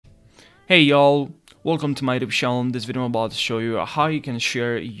Hey y'all, welcome to my YouTube channel. In this video I'm about to show you how you can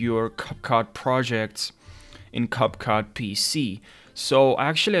share your CapCut projects in CapCut PC. So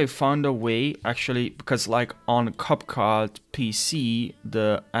actually I found a way, because like on CapCut PC,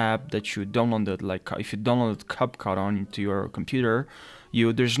 the app that you downloaded, like if you downloaded CapCut onto your computer,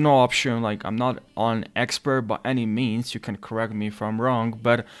 there's no option, like I'm not an expert by any means, you can correct me if I'm wrong,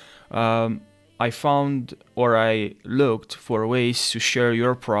 but I found, or I looked for ways to share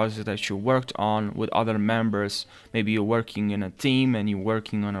your project that you worked on with other members. Maybe you're working in a team and you're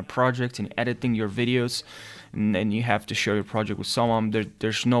working on a project and editing your videos, and then you have to share your project with someone.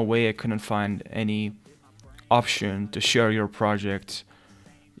 There's no way, I couldn't find any option to share your project,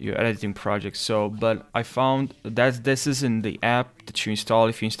 your editing project. So, but I found that this is in the app that you install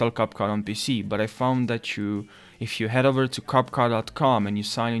if you install CapCut on PC. But I found that if you head over to CapCut.com and you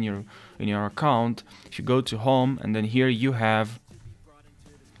sign in your account, if you go to home, and then here you have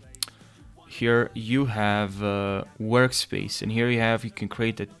workspace, and here you can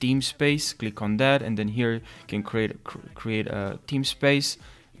create a team space. Click on that, and then here you can create a team space.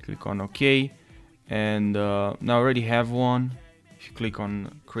 Click on OK, and now I already have one. If you click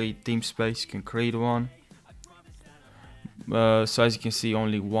on create team space, you can create one. So as you can see,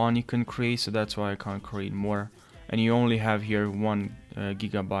 only one you can create, so that's why I can't create more. And you only have here 1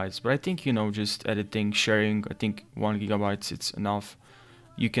 gigabytes, but I think, just editing, sharing, I think 1 gigabyte it's enough.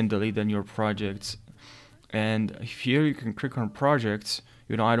 You can delete then your projects, and here you can click on projects.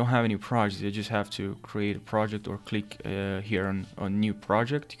 I don't have any projects, you just have to create a project or click here on new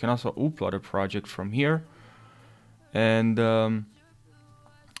project. You can also upload a project from here, and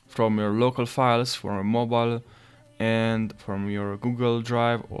from your local files, from your mobile, and from your Google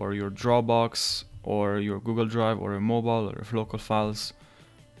Drive or your Dropbox, or your Google Drive or your mobile or your local files.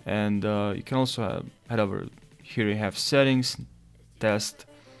 And you can also head over here. You have settings, test,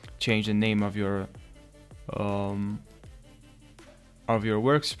 change the name of your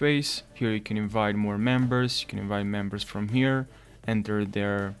workspace. Here you can invite more members. You can invite members from here, enter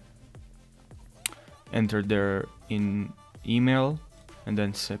their in email, and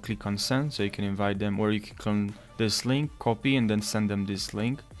then click on send, so you can invite them, or you can click on this link, copy, and then send them this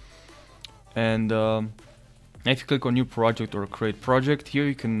link. And if you click on new project or create project, here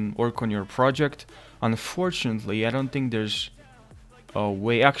you can work on your project. Unfortunately, I don't think there's a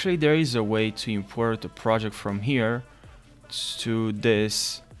way. Actually, there is a way to import the project from here to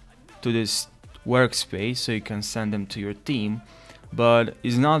this workspace, so you can send them to your team, but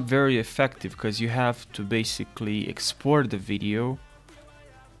it's not very effective because you have to basically export the video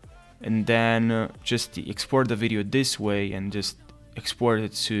and then just export the video this way and just export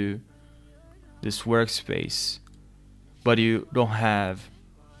it to this workspace, but you don't have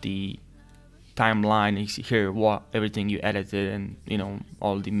the timeline. You see here everything you edited, and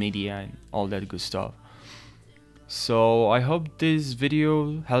all the media and all that good stuff. So I hope this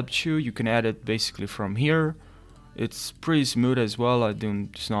video helped you. You can edit basically from here. It's pretty smooth as well. I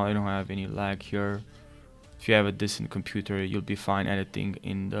don't have any lag here. If you have a decent computer, you'll be fine editing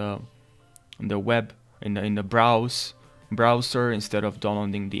in the web, in the browser instead of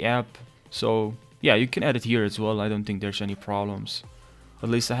downloading the app. So yeah, you can edit here as well. I don't think there's any problems. At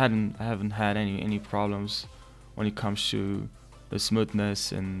least I haven't had any problems when it comes to the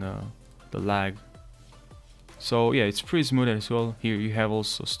smoothness and the lag. So yeah, it's pretty smooth as well. Here you have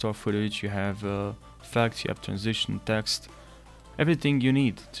also stock footage, you have effects, you have transition, text, everything you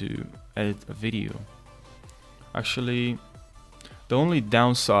need to edit a video. Actually, the only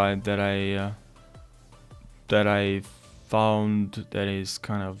downside that I found that is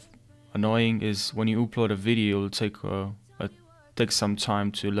kind of annoying is when you upload a video, it'll take some time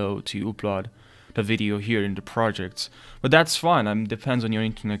to upload the video here in the projects, but that's fine. Depends on your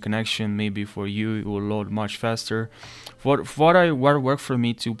internet connection. Maybe for you it will load much faster. What worked for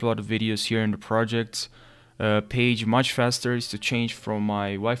me to upload the videos here in the projects page much faster is to change from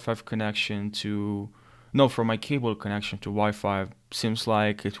my Wi-Fi connection from my cable connection to Wi-Fi. Seems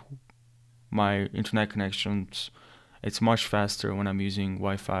like my internet connections, it's much faster when I'm using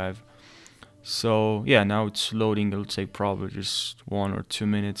Wi-Fi. So yeah, now it's loading. It'll take probably just 1 or 2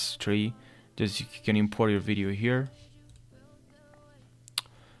 minutes, 3. Just you can import your video here,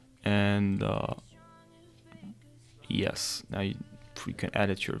 and yes, now you can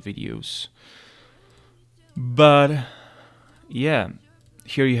edit your videos. But yeah,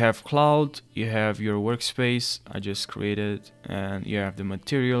 here you have cloud, you have your workspace I just created, and you have the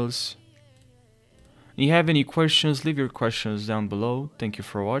materials. If you have any questions, leave your questions down below. Thank you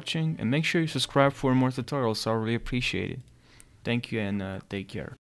for watching, and make sure you subscribe for more tutorials. I really appreciate it. Thank you, and take care.